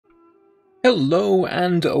Hello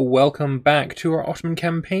and welcome back to our Ottoman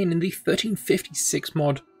campaign in the 1356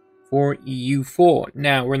 mod for EU4.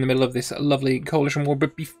 Now, we're in the middle of this lovely coalition war,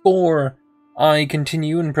 but before I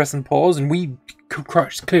continue and press and pause, and we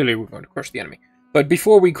crush, clearly we're going to crush the enemy, but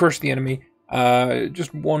before we crush the enemy,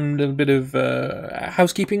 just one little bit of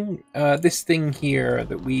housekeeping. This thing here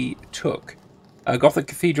that we took, Gothic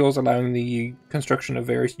cathedrals, allowing the construction of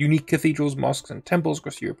various unique cathedrals, mosques and temples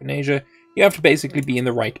across Europe and Asia. You have to basically be in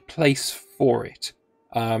the right place for it.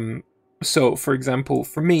 So, for example,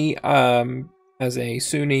 for me, as a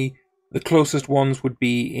Sunni, the closest ones would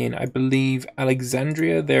be in, I believe,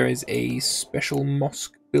 Alexandria. There is a special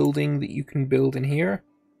mosque building that you can build in here.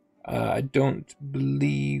 I don't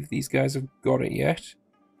believe these guys have got it yet.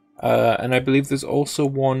 And I believe there's also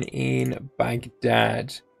one in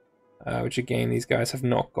Baghdad, which again, these guys have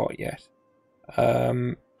not got yet.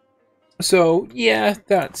 So, yeah,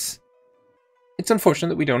 it's unfortunate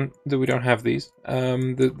that we don't have these.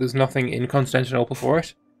 There's nothing in Constantinople for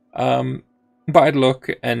it. But I'd look,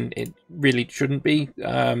 and it really shouldn't be.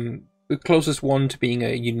 The closest one to being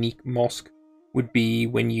a unique mosque would be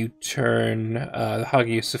when you turn the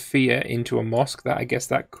Hagia Sophia into a mosque. I guess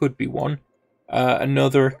that could be one.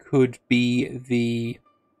 Another could be the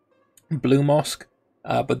Blue Mosque,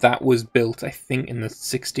 but that was built, I think, in the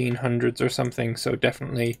 1600s or something. So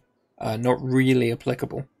definitely not really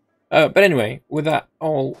applicable. But anyway, with that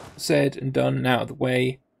all said and done, now out of the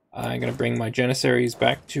way, I'm going to bring my Janissaries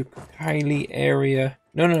back to Kylie area.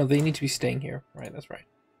 No, they need to be staying here. Right, that's right.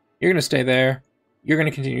 You're going to stay there. You're going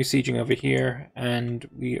to continue sieging over here, and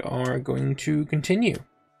we are going to continue.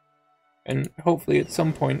 And hopefully at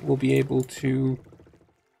some point we'll be able to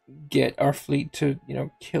get our fleet to,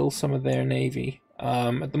 kill some of their navy.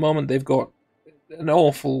 At the moment they've got an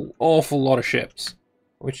awful lot of ships,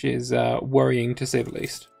 which is worrying to say the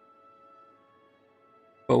least.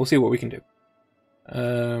 But we'll see what we can do.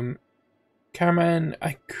 Caraman,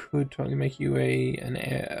 I could totally make you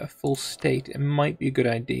a full state. It might be a good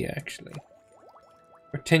idea, actually.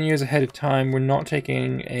 We're 10 years ahead of time. We're not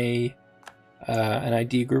taking an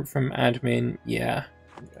ID group from admin. Yeah,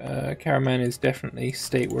 Caraman is definitely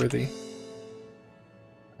state-worthy.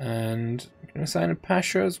 And can I assign a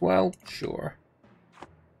Pasha as well? Sure.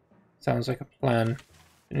 Sounds like a plan.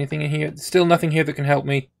 Anything in here? Still nothing here that can help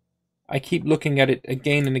me. I keep looking at it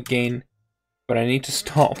again and again, but I need to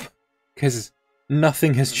stop, because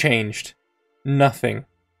nothing has changed. Nothing.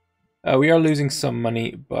 We are losing some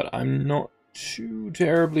money, but I'm not too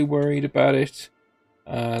terribly worried about it.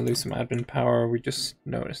 Lose some admin power. We just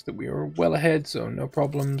noticed that we were well ahead, so no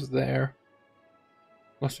problems there.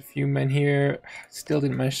 Lost a few men here. Still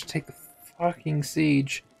didn't manage to take the fucking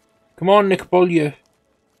siege. Come on, Nikopolje.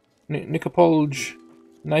 Nikopolji.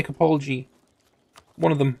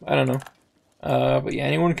 One of them, I don't know. But yeah,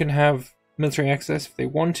 anyone can have military access if they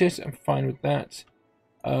want it. I'm fine with that.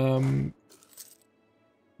 That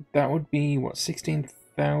would be, what,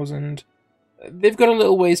 16,000? They've got a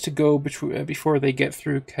little ways to go before they get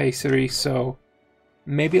through Kayseri, so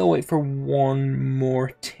maybe I'll wait for one more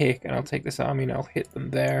tick and I'll take this army and I'll hit them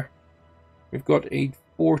there. We've got a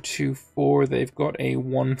 4-2-4, they've got a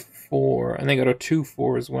 1-4, and they got a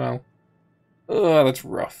 2-4 as well. Oh, that's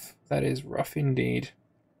rough. That is rough indeed.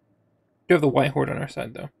 We have the White Horde on our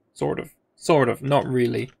side, though. Sort of. Sort of. Not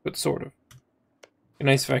really, but sort of. It'd be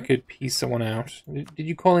nice if I could piece someone out. Did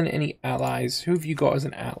you call in any allies? Who have you got as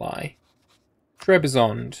an ally?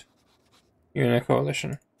 Trebizond. You're in a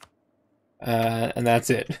coalition. And that's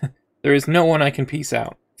it. There is no one I can piece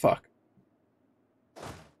out. Fuck.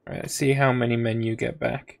 Alright, let's see how many men you get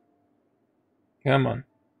back. Come on.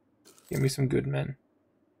 Give me some good men.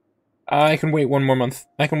 I can wait one more month.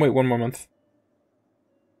 I can wait one more month.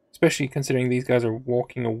 Especially considering these guys are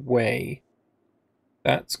walking away.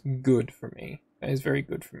 That's good for me. That is very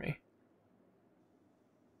good for me.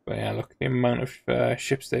 But yeah, look, the amount of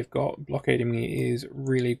ships they've got blockading me is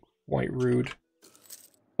really quite rude.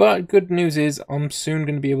 But good news is I'm soon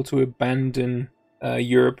going to be able to abandon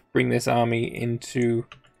Europe, bring this army into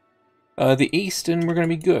the east, and we're going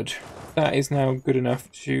to be good. That is now good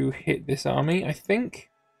enough to hit this army, I think.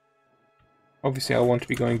 Obviously, I'll want to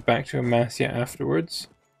be going back to Amasya afterwards.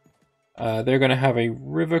 They're going to have a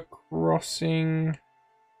river crossing.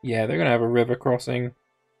 Yeah, they're going to have a river crossing.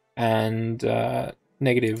 And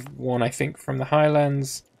 -1, I think, from the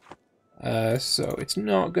highlands. So it's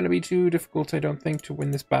not going to be too difficult, I don't think, to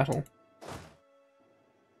win this battle.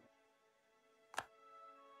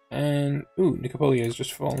 And, ooh, Nikopolje has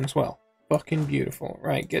just fallen as well. Fucking beautiful.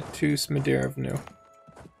 Right, get to Smiderevnu.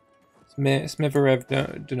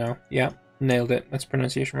 Smiverevnu. Yeah. Nailed it. That's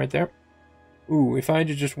pronunciation right there. Ooh, if I had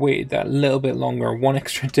just waited that little bit longer, one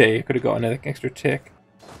extra day, I could have got another extra tick.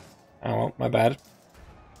 Oh well, my bad.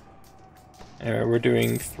 We're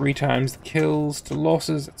doing 3 times the kills to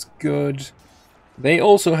losses, that's good. They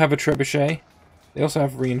also have a trebuchet. They also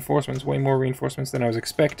have reinforcements, way more reinforcements than I was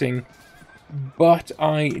expecting. But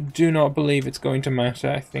I do not believe it's going to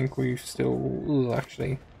matter. I think we've still... Ooh,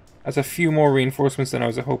 actually, that's a few more reinforcements than I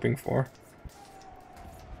was hoping for.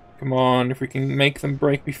 Come on, if we can make them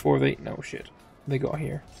break before they... No, shit. They got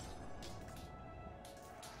here.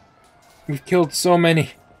 We've killed so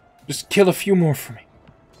many. Just kill a few more for me.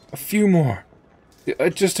 A few more.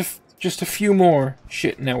 Just a few more.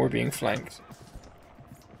 Shit, now we're being flanked.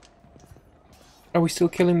 Are we still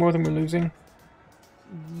killing more than we're losing?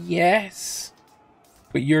 Yes.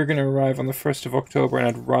 But you're going to arrive on the 1st of October and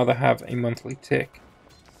I'd rather have a monthly tick.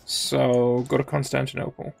 So, go to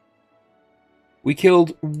Constantinople. We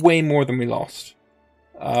killed way more than we lost.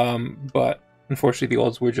 But unfortunately the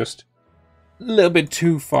odds were just a little bit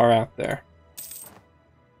too far out there.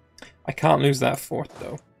 I can't lose that fort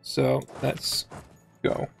though. So, let's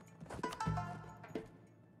go.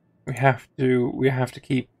 We have to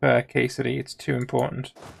keep Caesarea. It's too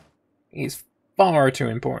important. It's far too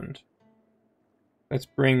important. Let's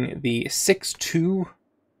bring the 6-2.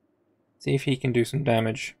 See if he can do some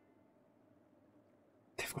damage.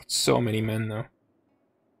 They've got so many men though.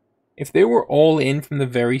 If they were all in from the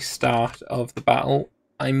very start of the battle,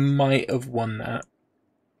 I might have won that.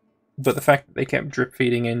 But the fact that they kept drip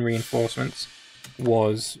feeding in reinforcements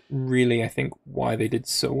was really, I think, why they did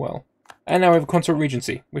so well. And now we have a consort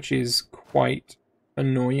regency, which is quite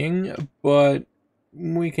annoying, but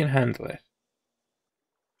we can handle it.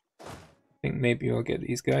 I think maybe I'll get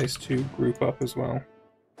these guys to group up as well.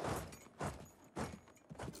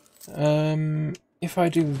 If I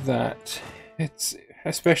do that, it's,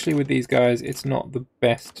 especially with these guys, it's not the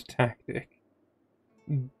best tactic.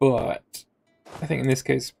 But I think in this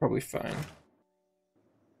case it's probably fine.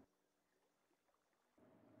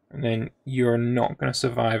 And then you're not going to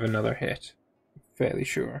survive another hit. I'm fairly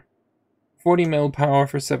sure. 40 mil power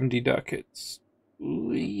for 70 ducats.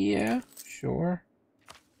 Yeah, sure.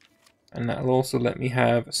 And that'll also let me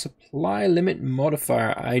have supply limit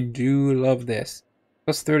modifier. I do love this.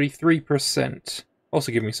 Plus 33%.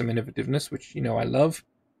 Also give me some innovativeness, which you know I love.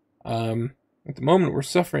 At the moment we're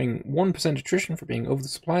suffering 1% attrition for being over the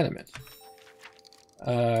supply limit.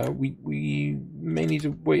 We may need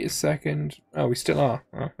to wait a second. Oh, we still are.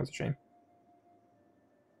 Oh, that's a shame.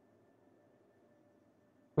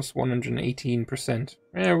 Plus 118%.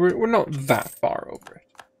 Yeah, we're not that far over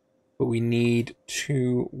it. But we need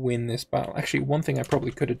to win this battle. Actually, one thing I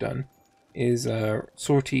probably could have done is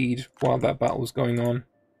sortied while that battle was going on.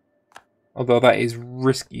 Although that is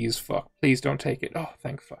risky as fuck. Please don't take it. Oh,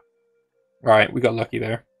 thank fuck. Alright, we got lucky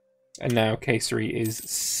there. And now Caesarea is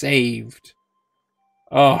saved.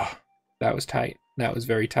 Oh, that was tight. That was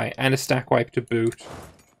very tight. And a stack wipe to boot.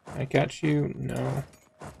 Can I catch you? No.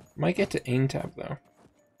 Might get to aim tab though.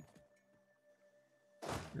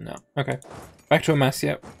 No. Okay. Back to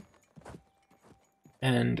Amasya.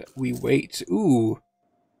 And we wait. Ooh.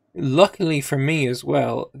 Luckily for me as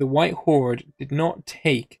well, the White Horde did not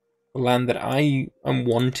take the land that I am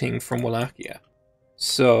wanting from Wallachia.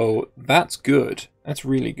 So that's good. That's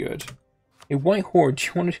really good. Hey, White Horde,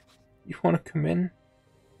 do you want to come in?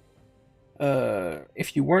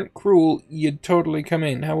 If you weren't cruel, you'd totally come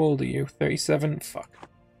in. How old are you? 37? Fuck.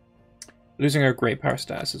 Losing our great power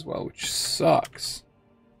status as well, which sucks.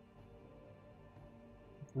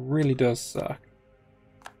 Really does suck.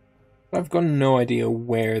 I've got no idea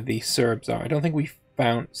where the Serbs are. I don't think we've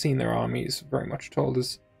seen their armies very much. Told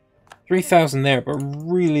us 3,000 there, but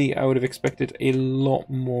really I would have expected a lot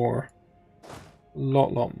more.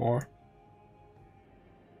 Lot more.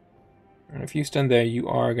 And if you stand there, you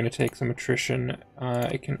are going to take some attrition.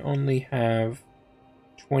 I can only have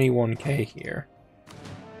 21k here.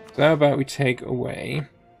 So how about we take away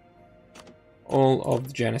all of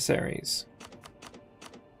the Janissaries.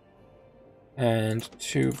 And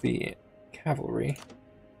 2 of the cavalry.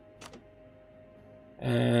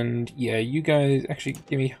 And yeah, you guys actually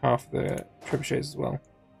give me half the trebuchets as well.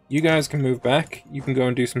 You guys can move back. You can go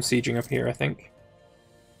and do some sieging up here, I think.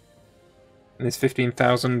 And this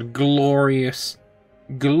 15,000 glorious,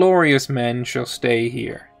 glorious men shall stay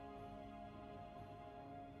here.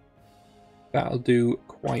 That'll do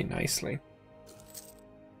quite nicely.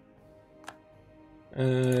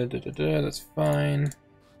 That's fine.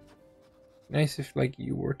 Nice if, like,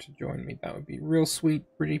 you were to join me. That would be real sweet,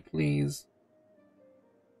 pretty please.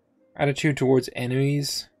 Attitude towards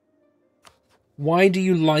enemies. Why do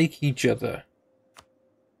you like each other?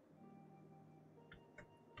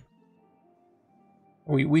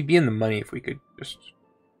 We'd be in the money if we could just...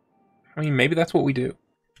 I mean, maybe that's what we do.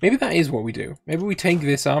 Maybe that is what we do. Maybe we take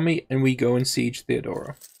this army and we go and siege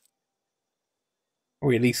Theodora. Or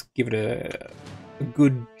we at least give it a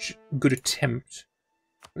good attempt.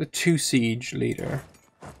 The 2 siege leader.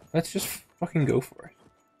 Let's just fucking go for it.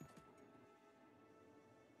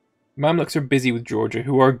 Mamluks are busy with Georgia,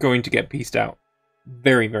 who are going to get pieced out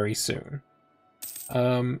very, very soon.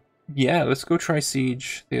 Yeah, let's go try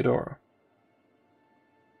siege Theodora.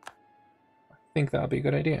 I think that'll be a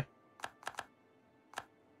good idea.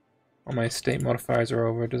 All my state modifiers are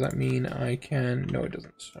over. Does that mean I can... No, it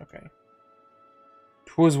doesn't. Okay.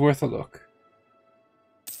 'Twas worth a look.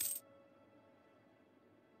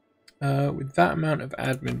 With that amount of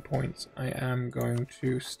admin points, I am going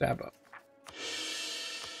to stab up.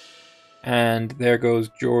 And there goes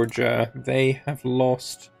Georgia. They have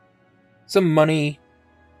lost some money.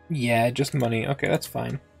 Yeah, just money. Okay, that's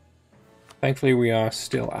fine. Thankfully, we are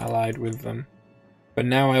still allied with them. But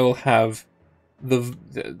now I will have a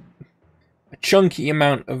chunky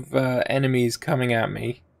amount of enemies coming at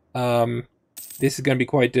me. This is going to be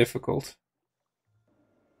quite difficult.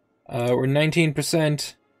 We're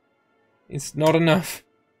 19%. It's not enough.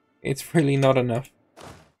 It's really not enough.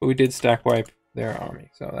 But we did stack wipe their army,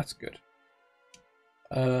 so that's good.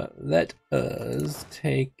 Let us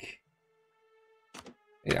take...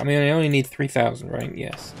 I mean, I only need 3,000, right?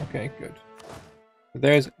 Yes. Okay, good. So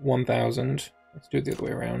there's 1,000. Let's do it the other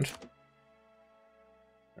way around.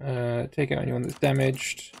 Take out anyone that's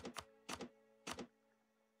damaged.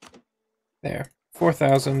 There.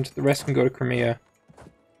 4,000. The rest can go to Crimea.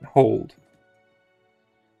 Hold.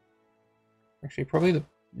 Actually, probably the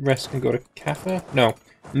rest can go to Kaffa? No.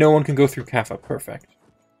 No one can go through Kaffa. Perfect.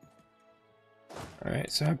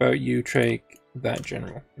 Alright, so how about you take that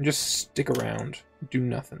general? And just stick around. Do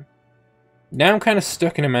nothing. Now I'm kind of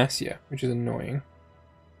stuck in Amasya, which is annoying.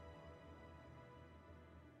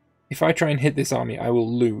 If I try and hit this army, I will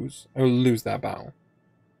lose. I will lose that battle.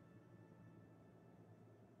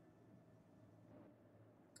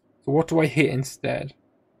 So what do I hit instead?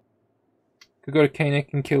 Could go to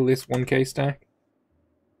Kanik and kill this 1k stack.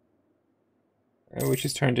 Which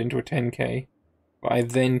is turned into a 10k. But I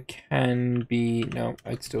then can be... No,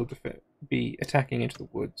 I'd still be attacking into the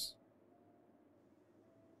woods.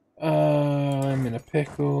 I'm in a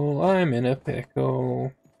pickle. I'm in a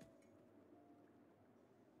pickle.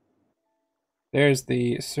 There's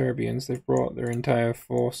the Serbians. They've brought their entire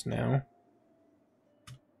force now.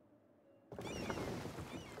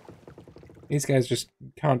 These guys just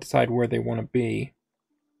can't decide where they want to be.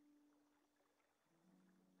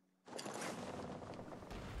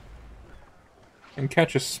 And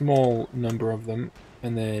catch a small number of them,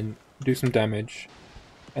 and then do some damage,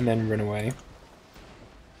 and then run away.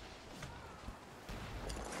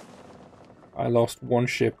 I lost one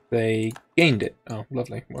ship, they gained it. Oh,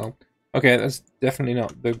 lovely. Well, okay, that's definitely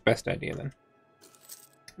not the best idea then.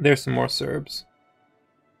 There's some more Serbs.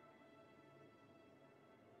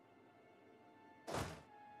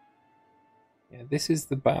 Yeah, this is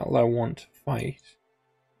the battle I want to fight.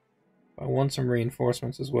 I want some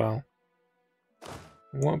reinforcements as well.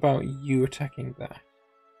 What about you attacking that?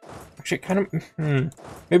 Actually, kind of...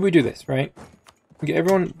 Maybe we do this, right? Get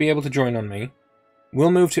everyone be able to join on me.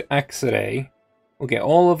 We'll move to Axare. We'll get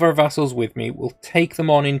all of our vassals with me. We'll take them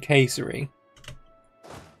on in Kayseri.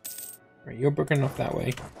 Right, you're booking off that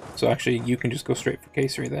way. So actually, you can just go straight for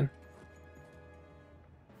Kayseri then.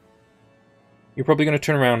 You're probably going to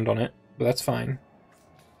turn around on it, but that's fine.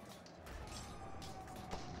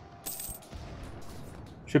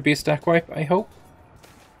 Should be a stack wipe, I hope.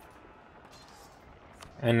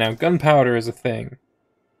 And now gunpowder is a thing.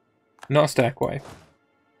 Not a stack wipe.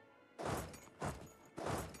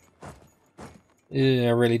 I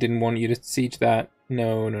really didn't want you to siege that.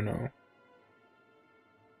 No, no, no.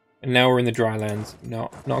 And now we're in the drylands.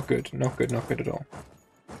 No, not good. Not good, not good at all.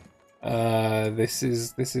 This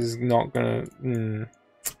is not gonna...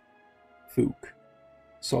 Fook.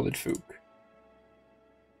 Solid fook.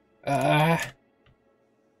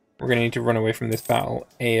 We're gonna need to run away from this battle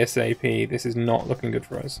ASAP. This is not looking good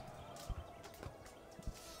for us.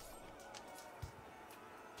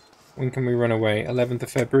 When can we run away? 11th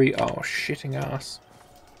of February? Oh, shitting ass.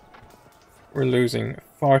 We're losing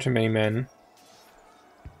far too many men.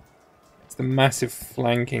 It's the massive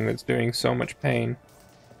flanking that's doing so much pain.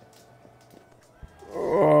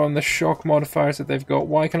 Oh, and the shock modifiers that they've got.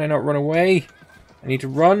 Why can I not run away? I need to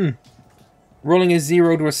run. Rolling a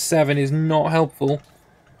 0 to a 7 is not helpful.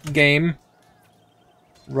 Game.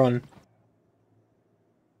 Run.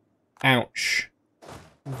 Ouch.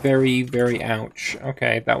 Very, very ouch.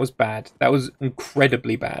 Okay, that was bad. That was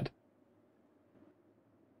incredibly bad.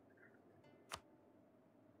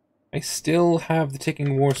 I still have the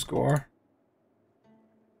ticking war score.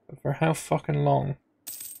 But for how fucking long?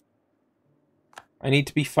 I need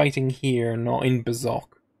to be fighting here, not in Bazok.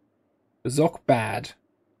 Bazok bad.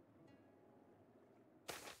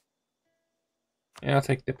 Yeah, I'll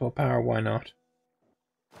take Diplo power, why not?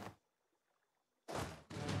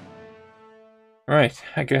 Right,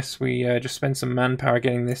 I guess we just spend some manpower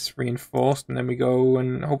getting this reinforced, and then we go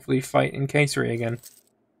and hopefully fight in Caesarea again.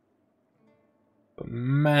 But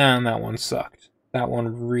man, that one sucked. That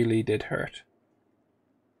one really did hurt.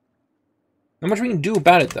 Not much we can do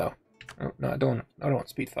about it, though. Oh, no, I don't want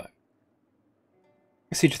speed 5.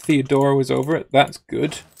 Siege of Theodora was over it. That's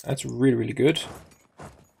good. That's really, really good.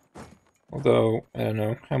 Although, I don't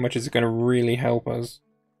know. How much is it going to really help us?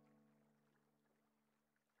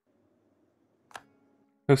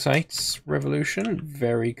 Hussites Revolution.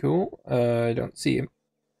 Very cool. I don't see him.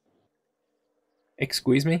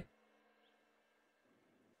 Excuse me.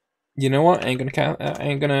 You know what? I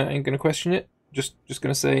ain't gonna question it. Just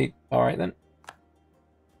gonna say, all right then.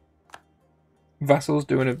 Vassals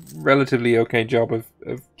doing a relatively okay job of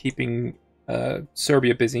keeping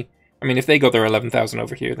Serbia busy. I mean, if they got their 11,000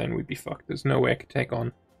 over here, then we'd be fucked. There's no way I could take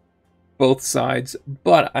on both sides,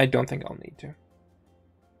 but I don't think I'll need to.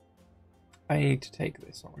 I need to take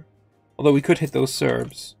this on. Although we could hit those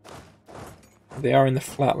Serbs. They are in the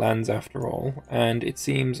flatlands after all, and it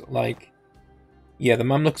seems like, yeah, the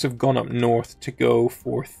Mamluks have gone up north to go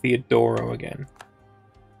for Theodoro again.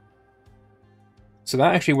 So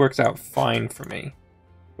that actually works out fine for me.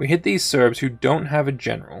 We hit these Serbs who don't have a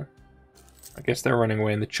general. I guess they're running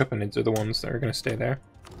away, and the Chupanids are the ones that are going to stay there.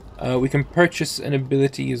 We can purchase an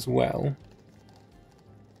ability as well.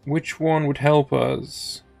 Which one would help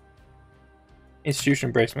us?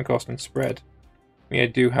 Institution, Bracement, Cost, and Spread. I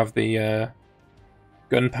do have the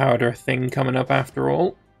gunpowder thing coming up after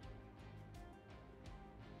all.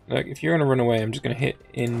 Look, if you're going to run away, I'm just going to hit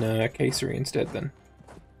in Caesarea instead then.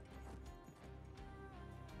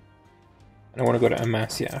 And I want to go to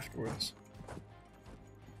Amasya afterwards.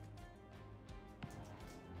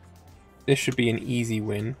 This should be an easy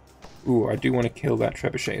win. Ooh, I do want to kill that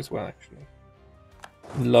trebuchet as well, actually.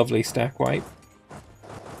 Lovely stack wipe.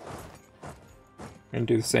 And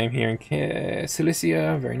do the same here in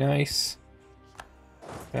Cilicia. Very nice.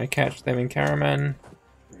 Can I catch them in Karaman?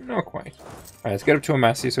 Not quite. Alright, let's get up to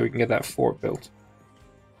Amasya so we can get that fort built.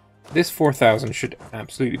 This 4,000 should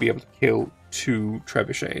absolutely be able to kill 2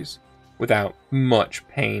 trebuchets without much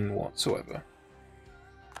pain whatsoever.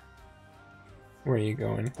 Where are you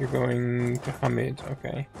going? You're going to Hamid,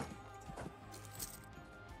 okay.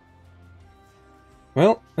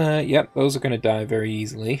 Well, yep, those are going to die very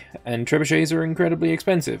easily, and trebuchets are incredibly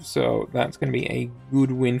expensive, so that's going to be a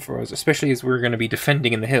good win for us, especially as we're going to be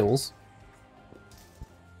defending in the hills.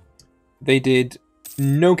 They did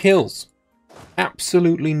no kills.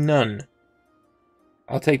 Absolutely none.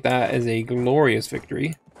 I'll take that as a glorious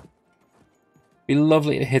victory. Be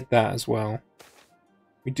lovely to hit that as well.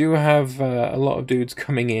 We do have a lot of dudes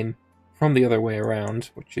coming in from the other way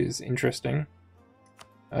around, which is interesting.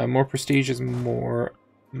 More prestige is more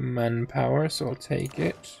manpower, so I'll take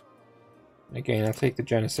it. Again, I'll take the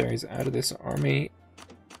Janissaries out of this army.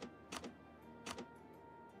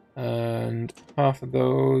 And half of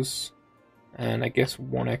those. And I guess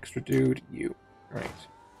 1 extra dude. You. Right.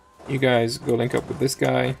 You guys go link up with this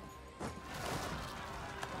guy.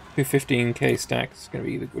 2 15k stacks is going to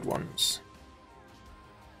be the good ones.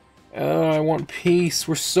 I want peace.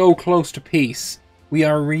 We're so close to peace. We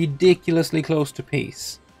are ridiculously close to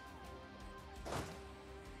peace.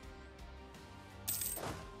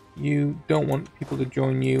 You don't want people to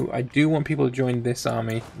join you. I do want people to join this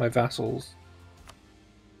army, my vassals.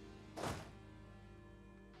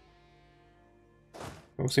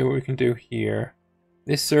 We'll see what we can do here.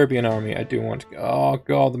 This Serbian army, I do want to... Oh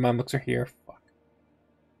god, the Mamluks are here. Fuck.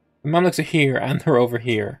 The Mamluks are here, and they're over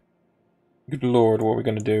here. Good lord, what are we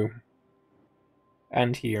going to do?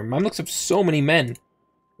 And here. Mamluks have so many men.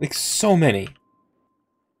 Like, so many.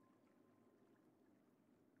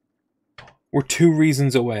 We're 2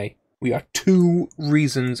 reasons away. We are 2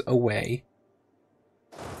 reasons away.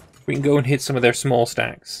 We can go and hit some of their small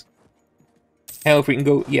stacks. Hell, if we can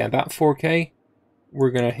go... Yeah, that 4k,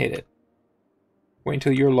 we're going to hit it. Wait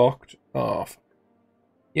until you're locked. Oh, fuck.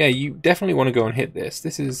 Yeah, you definitely want to go and hit this.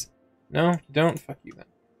 This is... No, you don't? Fuck you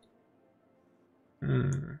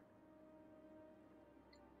then.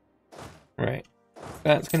 Right.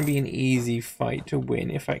 That's going to be an easy fight to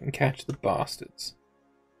win if I can catch the bastards.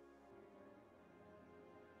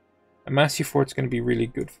 Amasya Fort's going to be really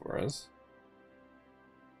good for us.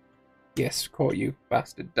 Yes, caught you,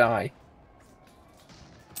 bastard. Die.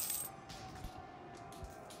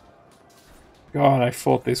 God, I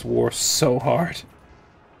fought this war so hard.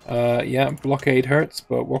 Yeah, blockade hurts,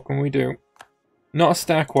 but what can we do? Not a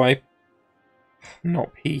stack wipe.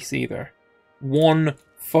 Not peace either. One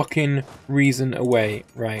fucking reason away.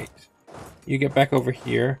 Right. You get back over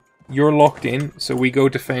here. You're locked in, so we go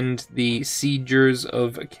defend the siegers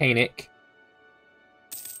of Canik.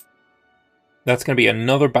 That's going to be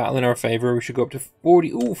another battle in our favor. We should go up to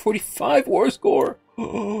 40. Ooh, 45 war score.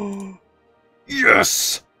 Oh,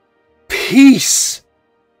 yes! Peace!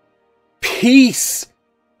 Peace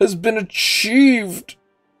has been achieved!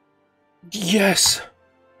 Yes!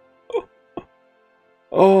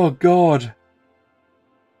 Oh, God.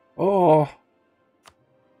 Oh.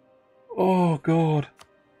 Oh, God.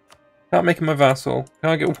 Can't make him a vassal.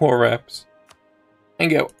 Can't get war reps.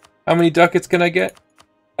 And go. How many ducats can I get?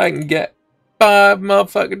 I can get 5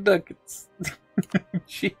 motherfucking ducats.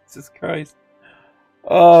 Jesus Christ.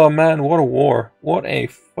 Oh, man, what a war. What a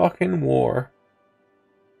fucking war.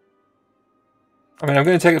 I mean, I'm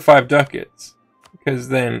going to take the 5 ducats. Because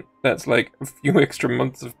then that's like a few extra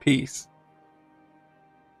months of peace.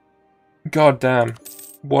 God damn.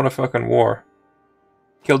 What a fucking war.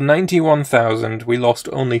 Killed 91,000. We lost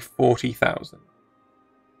only 40,000.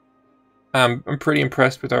 I'm pretty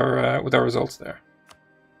impressed with our results there.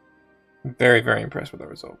 Very, very impressed with our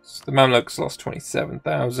results. The Mamluks lost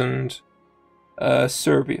 27,000.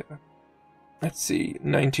 Serbia. Let's see.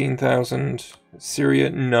 19,000.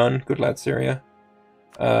 Syria, none. Good lad, Syria.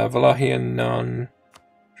 Wallachia, none.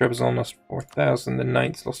 Trebizond lost 4,000. The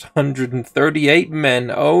Knights lost 138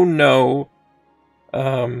 men. Oh no.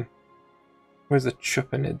 Where's the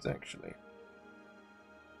Chupanids actually?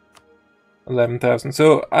 11,000.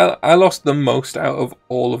 So I lost the most out of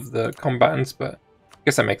all of the combatants, but I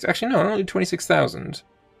guess that makes... Actually, no, only 26,000.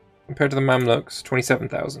 Compared to the Mamluks,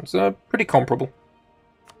 27,000. So pretty comparable.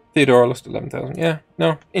 Theodora lost 11,000. Yeah,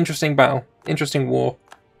 no, interesting battle. Interesting war.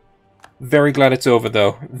 Very glad it's over,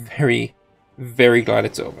 though. Very, very glad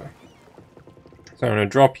it's over. So I'm going to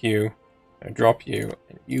drop you. And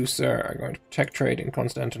you, sir, are going to protect trade in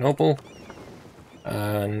Constantinople.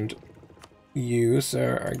 And you,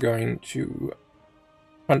 sir, are going to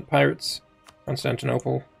hunt pirates,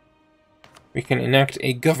 Constantinople. We can enact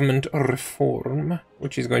a government reform,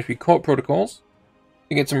 which is going to be court protocols.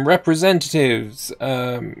 We get some representatives.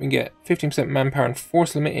 We get 15% manpower and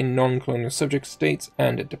force limit in non-colonial subject states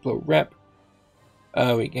and a diplo rep.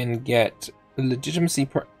 We can get legitimacy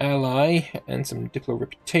per ally and some diplo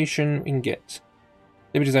reputation. We can get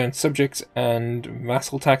liberty desire in subjects and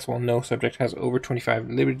vassal tax while no subject has over 25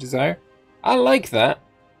 liberty desire. I like that.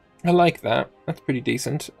 I like that. That's pretty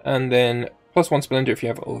decent. And then +1 splendor if you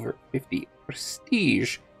have over 50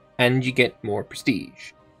 prestige, and you get more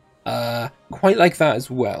prestige. Quite like that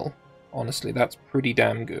as well. Honestly, that's pretty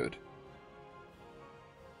damn good.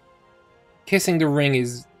 Kissing the ring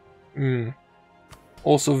is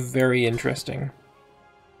also very interesting.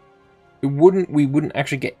 We wouldn't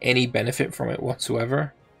actually get any benefit from it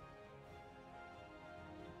whatsoever,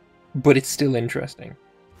 but it's still interesting.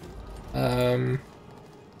 I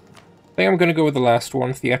think I'm going to go with the last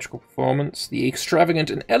one, theatrical performance. The extravagant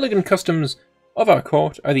and elegant customs of our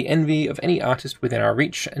court are the envy of any artist within our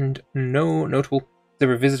reach, and no notable has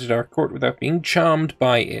ever visited our court without being charmed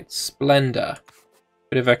by its splendor.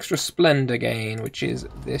 Bit of extra splendor gain, which is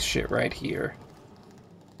this shit right here.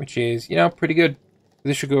 Which is, you know, pretty good.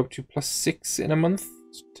 This should go up to +6 in a month's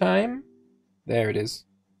time. There it is.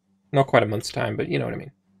 Not quite a month's time, but you know what I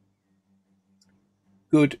mean.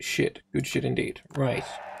 Good shit indeed. Right.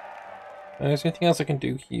 Is there anything else I can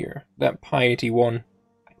do here? That piety one,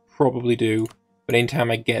 I probably do. But anytime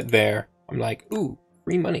I get there, I'm like, ooh,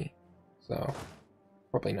 free money. So,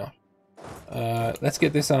 probably not. Let's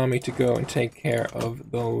get this army to go and take care of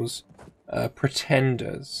those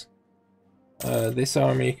pretenders. This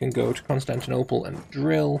army can go to Constantinople and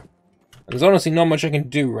drill. And there's honestly not much I can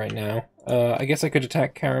do right now. I guess I could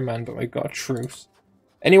attack Karaman, but I've got a truce.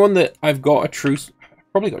 Anyone that I've got a truce...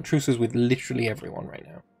 I've probably got truces with literally everyone right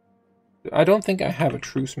now. I don't think I have a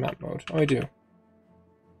truce map mode. Oh, I do.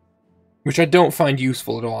 Which I don't find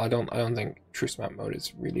useful at all. I don't think truce map mode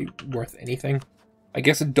is really worth anything. I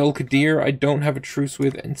guess a Dulkadir I don't have a truce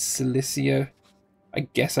with, and Cilicia, I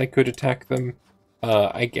guess I could attack them.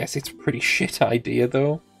 I guess it's a pretty shit idea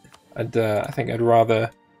though. And I think I'd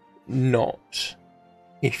rather not,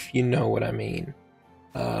 if you know what I mean.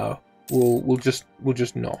 We'll just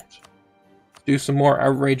not. Do some more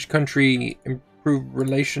outrage country, improve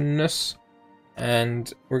relationness,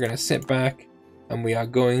 and we're gonna sit back and we are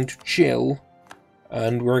going to chill,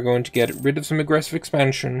 and we're going to get rid of some aggressive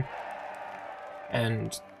expansion,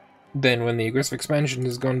 and then when the aggressive expansion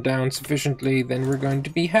has gone down sufficiently, then we're going to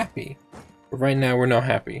be happy. But right now we're not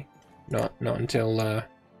happy. Not until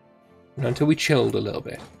we chilled a little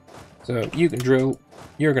bit. So you can drill.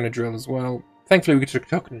 You're going to drill as well. Thankfully we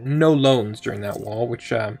took no loans during that war,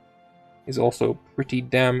 which is also pretty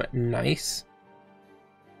damn nice.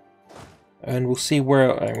 And we'll see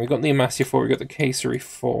where... we got the Amasya Fort, we got the Caesary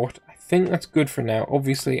Fort. I think that's good for now.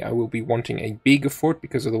 Obviously, I will be wanting a bigger fort,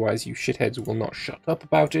 because otherwise you shitheads will not shut up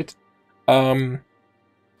about it.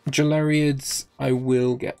 Jalariads, I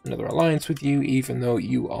will get another alliance with you, even though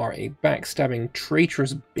you are a backstabbing,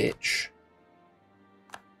 traitorous bitch.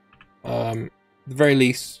 At the very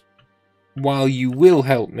least, while you will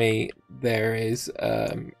help me, there is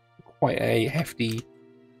quite a hefty...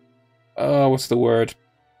 what's the word?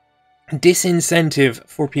 Disincentive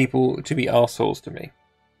for people to be arseholes to me.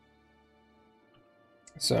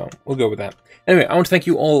 So, we'll go with that. Anyway, I want to thank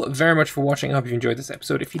you all very much for watching. I hope you enjoyed this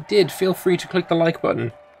episode. If you did, feel free to click the like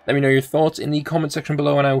button. Let me know your thoughts in the comment section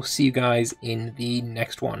below, and I will see you guys in the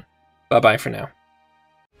next one. Bye-bye for now.